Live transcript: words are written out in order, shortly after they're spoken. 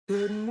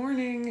Good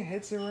morning.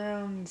 It's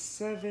around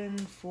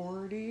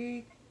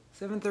 7:40,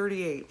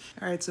 7:38.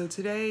 All right, so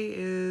today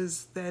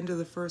is the end of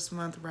the first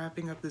month,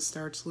 wrapping up the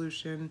Starch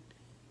solution,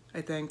 I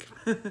think.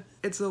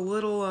 It's a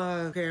little,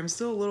 okay, I'm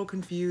still a little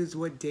confused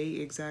what date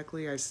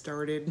exactly I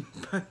started,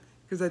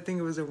 because I think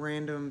it was a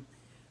random,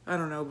 I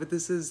don't know, but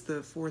this is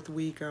the 4th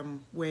week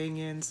I'm weighing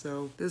in,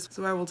 so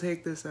I will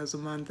take this as a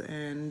month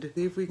and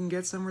see if we can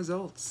get some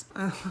results.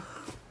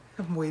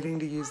 I'm waiting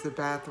to use the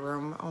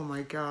bathroom. Oh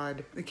my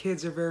God. The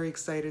kids are very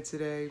excited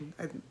today.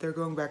 They're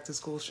going back to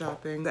school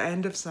shopping. The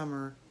end of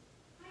summer.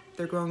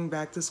 They're going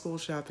back to school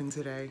shopping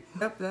today.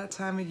 Yep, that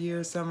time of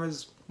year,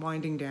 summer's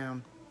winding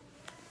down.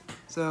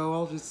 So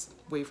I'll just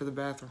wait for the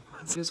bathroom.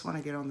 I just want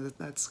to get on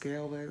that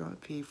scale, but I gotta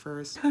pee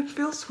first. It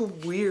feels so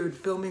weird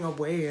filming a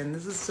weigh-in.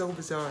 This is so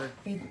bizarre.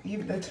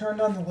 I turned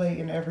on the light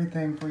and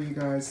everything for you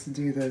guys to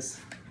do this.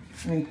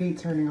 And I hate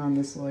turning on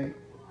this light.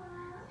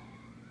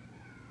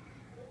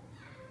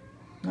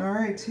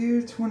 Alright,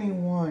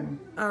 221.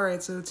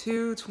 Alright, so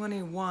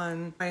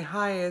 221. My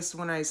highest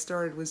when I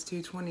started was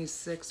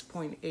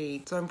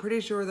 226.8. So I'm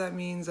pretty sure that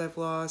means I've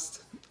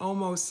lost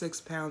almost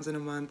 6 pounds in a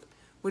month,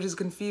 which is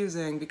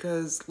confusing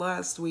because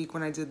last week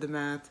when I did the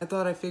math, I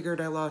thought I figured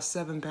I lost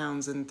 7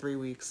 pounds in 3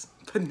 weeks.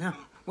 But no,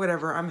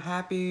 whatever. I'm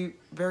happy,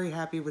 very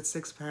happy with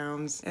 6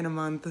 pounds in a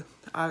month.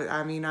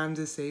 I mean, I'm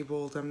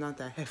disabled. I'm not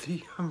that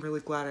heavy. I'm really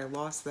glad I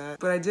lost that.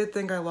 But I did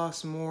think I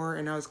lost more,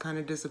 and I was kind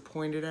of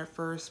disappointed at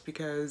first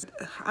because,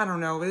 I don't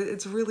know,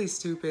 it's really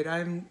stupid.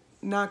 I'm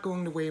not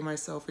going to weigh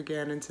myself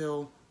again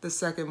until the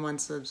 2nd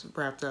month is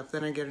wrapped up.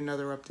 Then I get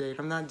another update.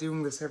 I'm not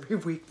doing this every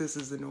week. This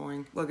is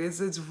annoying. Look,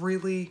 it's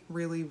really,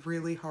 really,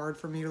 really hard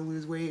for me to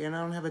lose weight, and I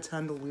don't have a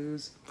ton to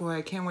lose. Boy,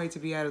 I can't wait to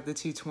be out of the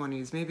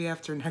 220s. Maybe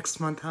after next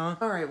month, huh?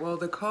 All right, well,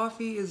 the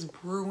coffee is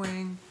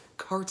brewing.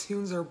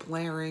 Cartoons are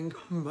blaring.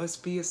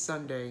 Must be a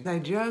Sunday. I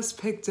just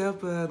picked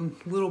up a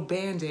little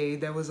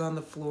Band-Aid that was on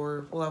the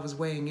floor while I was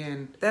weighing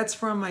in. That's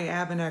from my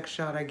Abonex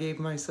shot I gave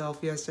myself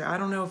yesterday. I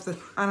don't know if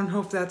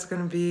that's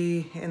gonna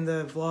be in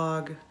the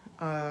vlog.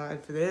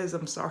 If it is,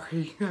 I'm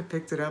sorry. I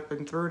picked it up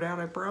and threw it out,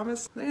 I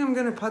promise. I think I'm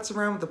gonna putz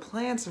around with the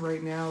plants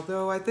right now,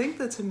 though I think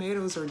the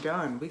tomatoes are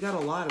done. We got a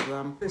lot of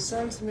them. There's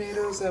some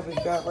tomatoes that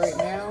we've got right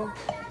now.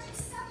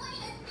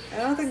 I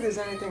don't think there's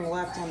anything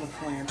left on the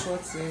plants.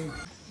 Let's see.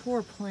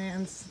 Poor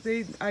plants.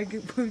 We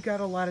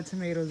got a lot of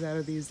tomatoes out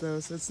of these though,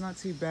 so it's not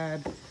too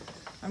bad.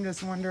 I'm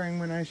just wondering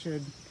when I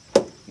should,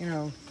 you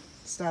know,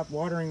 stop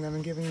watering them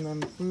and giving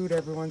them food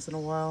every once in a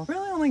while.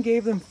 Really only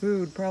gave them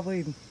food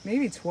probably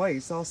maybe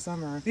twice all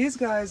summer. These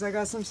guys, I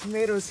got some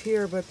tomatoes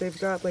here, but they've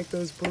got like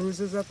those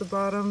bruises at the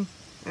bottom.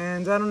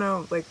 And I don't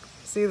know, like,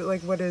 see,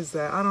 like, what is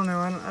that? I don't know.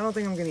 I don't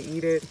think I'm gonna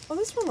eat it. Oh,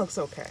 this one looks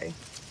okay.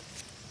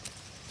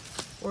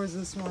 Or is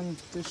this one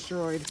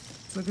destroyed?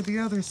 Let's look at the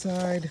other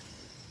side.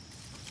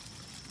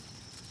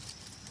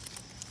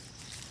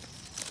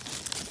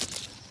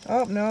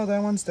 Oh, no,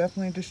 that one's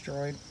definitely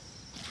destroyed.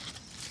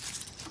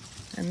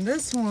 And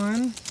this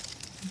one,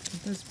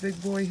 this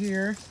big boy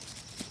here,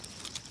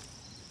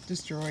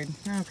 destroyed.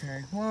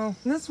 Okay, well,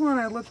 this one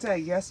I looked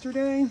at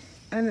yesterday,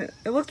 and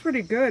it looked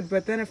pretty good,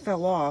 but then it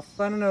fell off.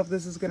 I don't know if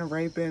this is gonna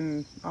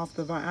ripen off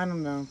the vine. I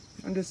don't know.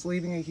 I'm just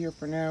leaving it here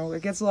for now.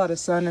 It gets a lot of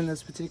sun in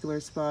this particular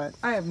spot.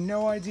 I have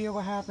no idea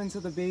what happened to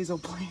the basil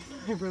plant.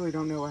 I really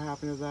don't know what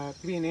happened to that.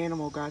 Maybe an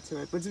animal got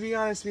to it. But to be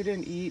honest, we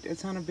didn't eat a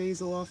ton of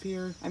basil off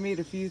here. I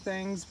made a few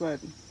things, but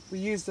we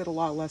used it a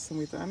lot less than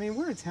we thought. I mean,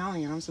 we're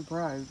Italian, I'm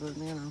surprised, but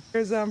you know.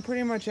 There's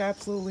pretty much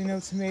absolutely no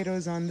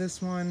tomatoes on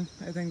this one.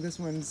 I think this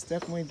one's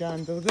definitely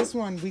done. Though this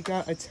one, we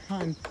got a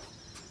ton.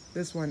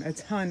 This one, a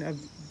ton of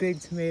big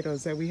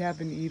tomatoes that we have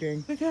been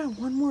eating. I got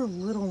one more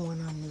little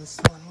one on this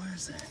one. Where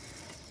is it?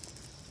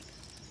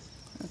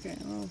 Okay,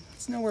 well,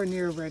 it's nowhere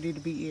near ready to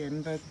be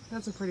eaten, but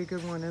that's a pretty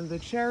good one. And the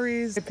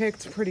cherries, I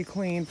picked pretty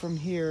clean from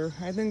here.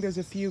 I think there's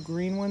a few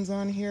green ones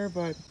on here,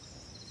 but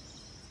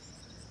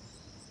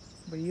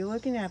what are you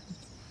looking at?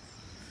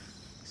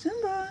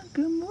 Simba,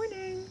 good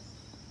morning.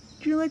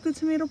 Do you like the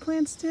tomato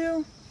plants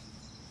too?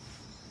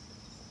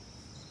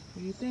 What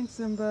do you think,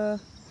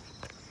 Simba?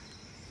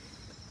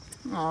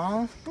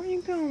 Aw, where are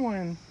you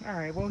going?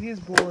 Alright, well, he's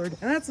bored.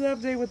 And that's the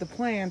update with the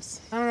plants.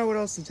 I don't know what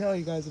else to tell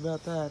you guys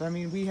about that. I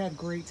mean, we had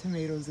great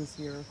tomatoes this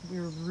year. We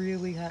were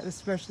really happy,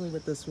 especially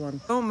with this one.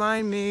 Don't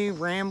mind me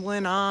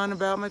rambling on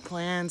about my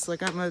plants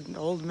like I'm an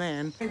old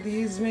man.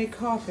 These make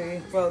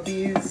coffee. Well,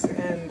 these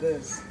and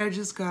this. I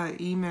just got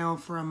email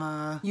from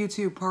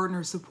YouTube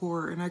partner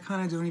support, and I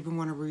kind of don't even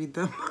want to read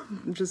them.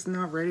 I'm just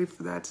not ready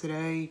for that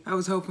today. I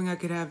was hoping I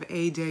could have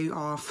a day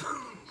off.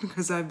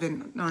 Because I've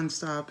been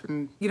nonstop,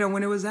 and you know,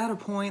 when it was at a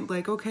point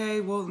like, okay,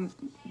 well,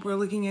 we're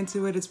looking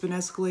into it, it's been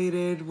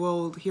escalated,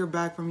 we'll hear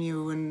back from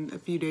you in a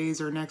few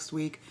days or next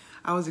week,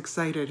 I was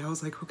excited. I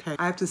was like, okay,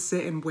 I have to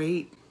sit and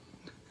wait.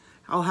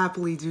 I'll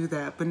happily do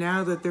that. But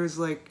now that there's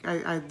like,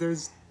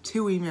 there's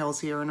 2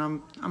 emails here, and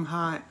I'm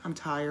hot, I'm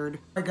tired.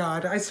 Oh my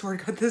God, I swear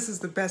to God, this is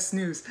the best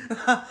news.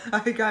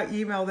 I got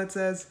email that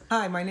says,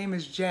 hi, my name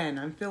is Jen.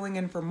 I'm filling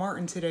in for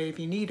Martin today if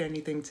you need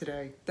anything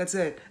today. That's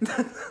it.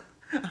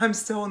 I'm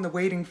still in the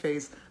waiting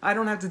phase. I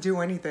don't have to do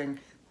anything.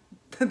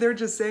 They're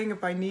just saying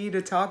if I need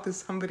to talk to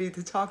somebody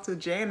to talk to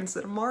Jan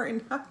instead of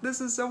Martin.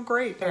 This is so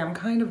great. Okay, I'm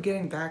kind of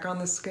getting back on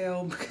the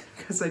scale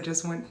because I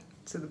just went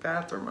to the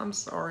bathroom. I'm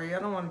sorry, I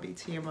don't want to be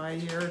TMI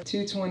here.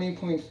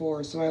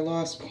 220.4, so I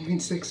lost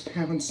 0.6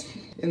 pounds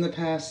in the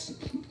past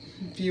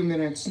few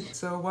minutes.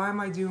 So why am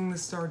I doing the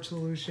starch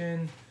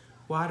solution?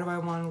 Why do I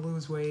want to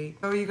lose weight?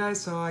 So you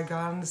guys saw I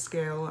got on the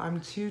scale. I'm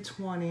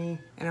 220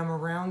 and I'm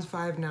around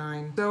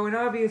 5'9". So an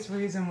obvious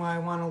reason why I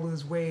want to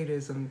lose weight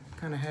is I'm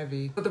kind of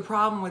heavy. But the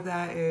problem with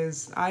that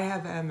is I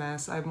have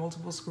MS, I have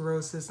multiple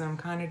sclerosis, and I'm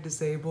kind of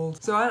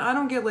disabled. So I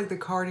don't get like the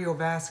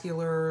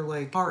cardiovascular,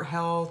 like heart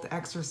health,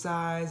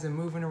 exercise, and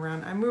moving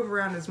around. I move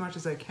around as much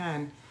as I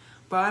can,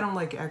 but I don't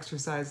like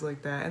exercise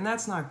like that, and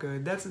that's not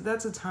good. That's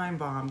a time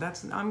bomb.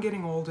 I'm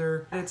getting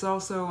older. It's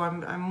also,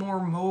 I'm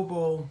more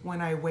mobile when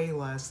I weigh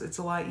less. It's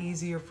a lot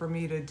easier for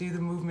me to do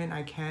the movement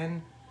I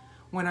can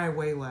when I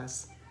weigh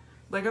less.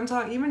 Like I'm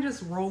talking, even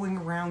just rolling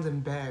around in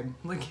bed.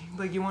 Like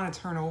you want to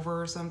turn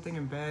over or something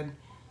in bed.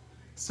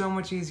 So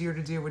much easier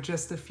to do with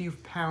just a few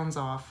pounds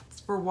off. It's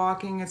for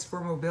walking, it's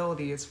for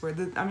mobility, it's for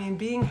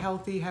being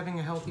healthy, having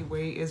a healthy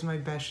weight is my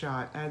best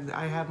shot.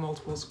 I have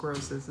multiple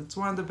sclerosis. It's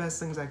one of the best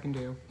things I can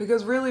do.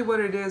 Because really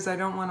what it is, I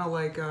don't want to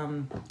like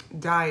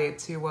diet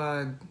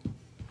to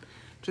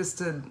just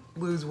to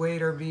lose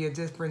weight or be a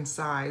different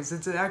size.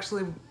 It's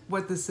actually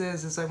what this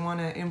is I want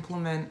to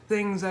implement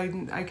things I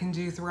can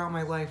do throughout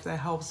my life that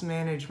helps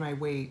manage my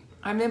weight.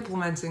 I'm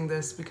implementing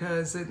this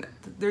because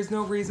there's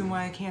no reason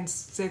why I can't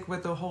stick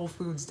with a whole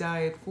foods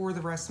diet for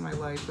the rest of my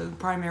life,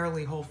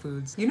 primarily whole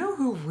foods. You know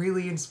who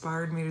really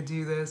inspired me to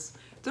do this?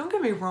 Don't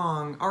get me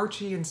wrong,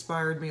 Archie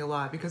inspired me a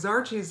lot because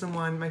Archie is the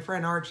one, my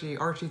friend Archie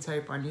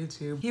Type on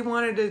YouTube. He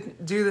wanted to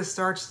do the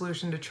starch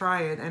solution to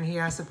try it, and he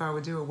asked if I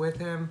would do it with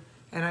him,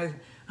 and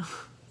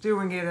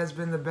doing it has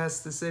been the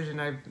best decision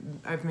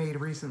I've made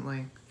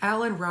recently.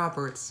 Alan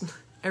Roberts,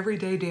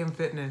 Everyday Damn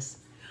Fitness.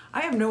 I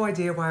have no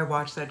idea why I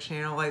watch that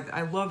channel.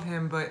 I love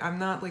him, but I'm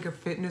not like a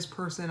fitness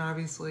person,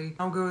 obviously.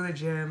 I don't go to the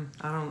gym.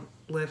 I don't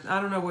lift.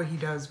 I don't know what he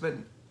does, but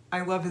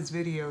I love his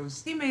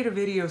videos. He made a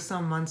video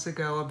some months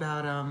ago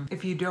about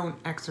if you don't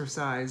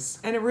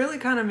exercise. And it really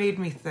kind of made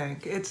me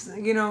think. It's,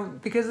 you know,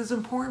 because it's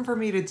important for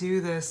me to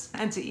do this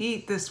and to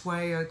eat this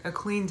way, a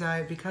clean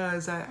diet,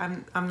 because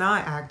I'm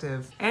not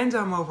active and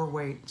I'm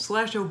overweight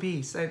 /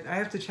 obese. I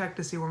have to check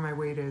to see where my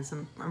weight is.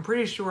 I'm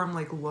pretty sure I'm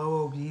like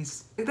low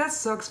obese. That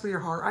sucks for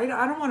your heart. I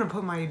don't want to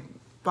put my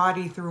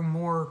body through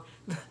more.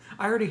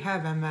 I already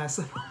have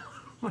MS.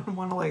 I don't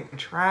want to like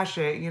trash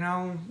it, you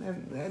know?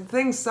 And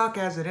things suck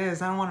as it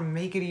is. I don't want to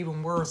make it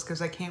even worse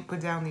because I can't put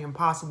down the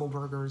Impossible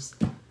Burgers.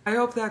 I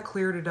hope that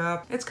cleared it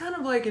up. It's kind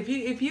of like if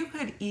you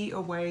could eat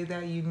a way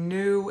that you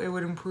knew it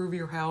would improve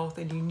your health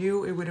and you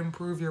knew it would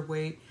improve your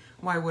weight,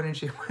 why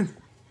wouldn't you?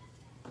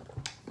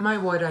 My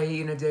what I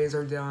eat in a days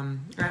are done.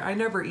 I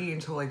never eat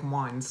until like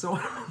 1, so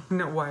I don't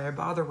know why I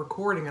bother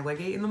recording at like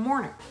 8 in the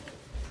morning.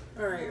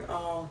 All right,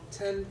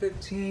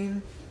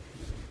 10:15.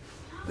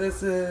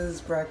 This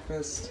is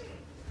breakfast.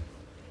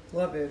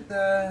 Love it.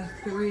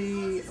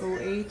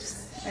 3:08,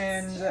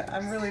 and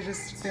I'm really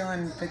just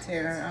feeling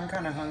potato. I'm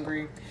kind of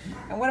hungry.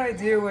 And what I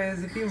do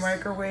is if you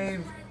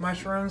microwave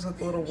mushrooms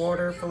with a little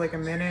water for like a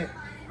minute,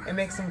 it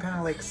makes them kind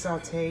of like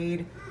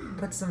sauteed.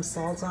 Put some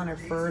salt on it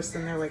first,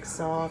 and they're like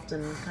soft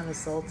and kind of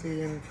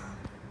salty and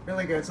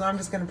really good. So I'm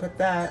just gonna put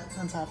that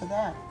on top of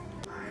that.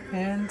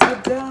 And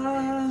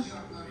ta-da!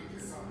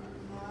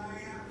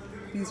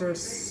 These are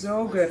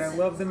so good. I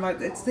love them.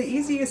 It's the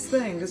easiest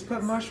thing. Just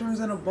put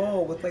mushrooms in a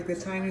bowl with like the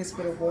tiniest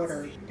bit of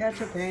water.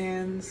 Ketchup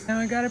hands. Now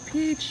I got a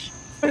peach.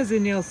 What is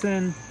it,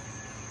 Nielsen?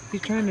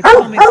 He's trying to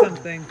tell me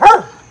something.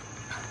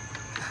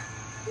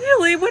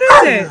 Neely, what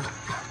is it?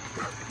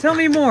 Tell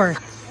me more.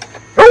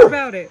 What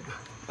about it?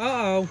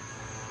 Uh-oh.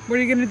 What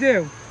are you going to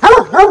do?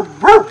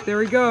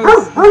 There he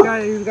goes.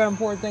 He's got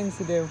important things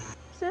to do.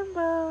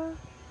 Simba.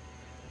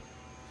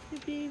 The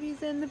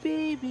babies and the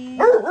baby.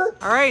 All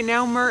right,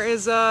 now Mert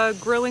is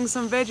grilling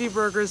some veggie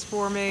burgers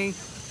for me.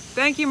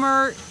 Thank you,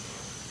 Mert.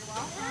 You're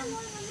welcome.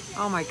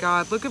 Oh my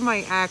God, look at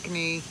my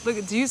acne.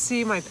 Look, do you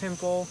see my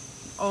pimple?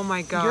 Oh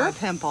my God. You're a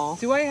pimple.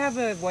 Do I have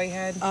a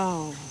whitehead?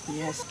 Oh,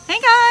 yes. Hey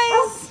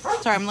guys.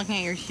 Sorry, I'm looking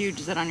at your huge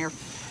zit on your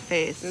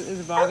face. Is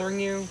it bothering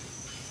you?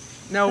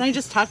 No. Can I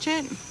just touch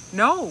it?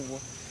 No.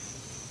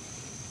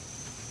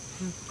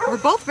 We're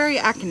both very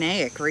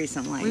acneic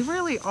recently. We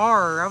really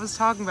are. I was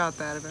talking about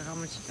that, about how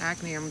much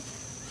acne I'm...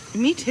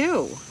 Me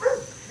too.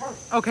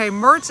 Okay,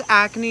 Mert's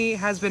acne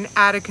has been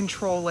out of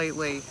control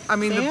lately. I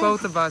mean, the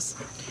both of us.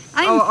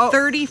 I'm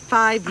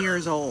 35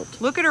 years old.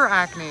 Look at her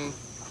acne.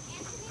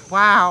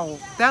 Wow,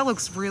 that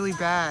looks really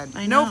bad.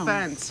 I know. No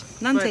offense.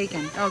 None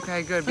taken.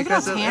 Okay, good, Look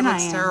because at it how tan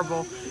looks I am.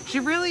 terrible. She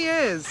really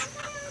is.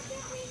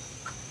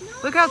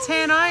 Look how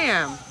tan I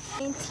am.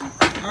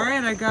 All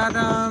right, I got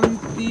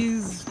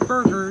these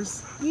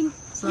burgers.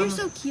 You're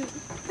so cute.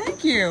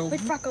 Thank you.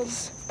 With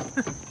freckles.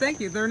 Thank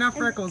you. They're not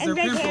freckles, and they're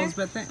red pimples, hair.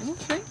 but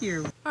thank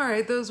you. All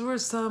right, those were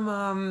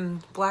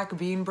some black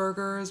bean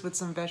burgers with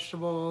some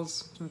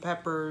vegetables, some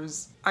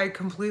peppers. I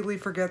completely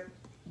forget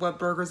what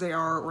burgers they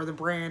are or the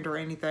brand or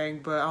anything,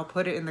 but I'll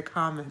put it in the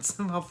comments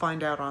and I'll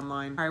find out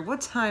online. All right,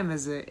 what time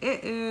is it?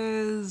 It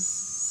is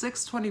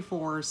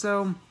 6:24,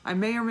 so I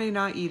may or may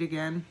not eat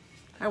again.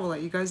 I will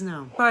let you guys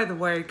know. By the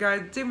way,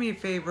 guys, do me a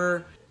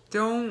favor.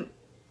 Don't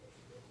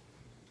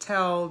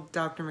tell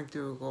Dr.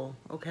 McDougal,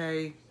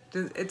 okay?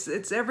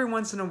 It's every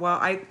once in a while.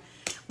 I,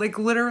 like,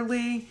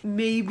 literally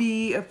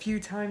maybe a few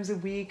times a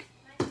week,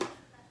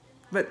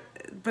 but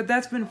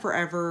that's been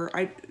forever.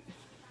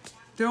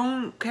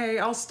 Okay,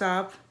 I'll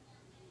stop.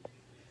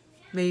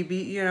 Maybe,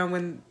 you know,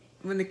 when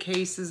the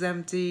case is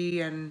empty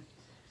and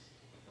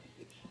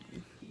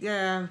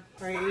yeah.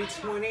 Right,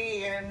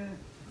 8:20 and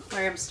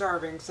I am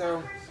starving,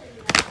 so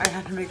I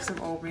had to make some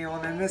oatmeal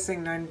and I'm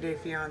missing 90 Day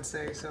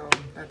Fiance, so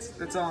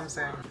that's all I'm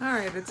saying.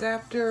 Alright, it's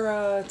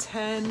after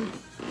 10. I'm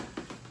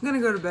gonna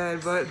go to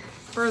bed, but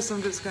first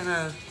I'm just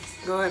gonna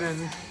go ahead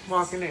and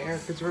walk into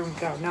Erica's room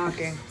without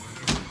knocking.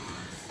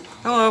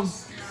 Hello.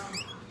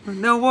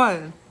 No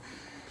what?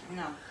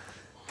 No.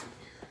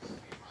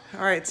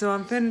 Alright, so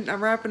I'm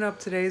wrapping up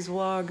today's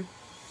vlog.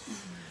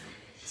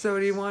 So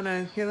do you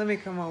wanna, here, let me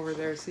come over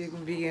there so you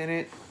can be in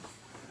it.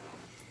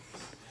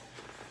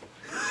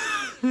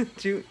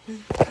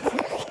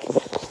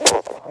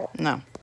 No.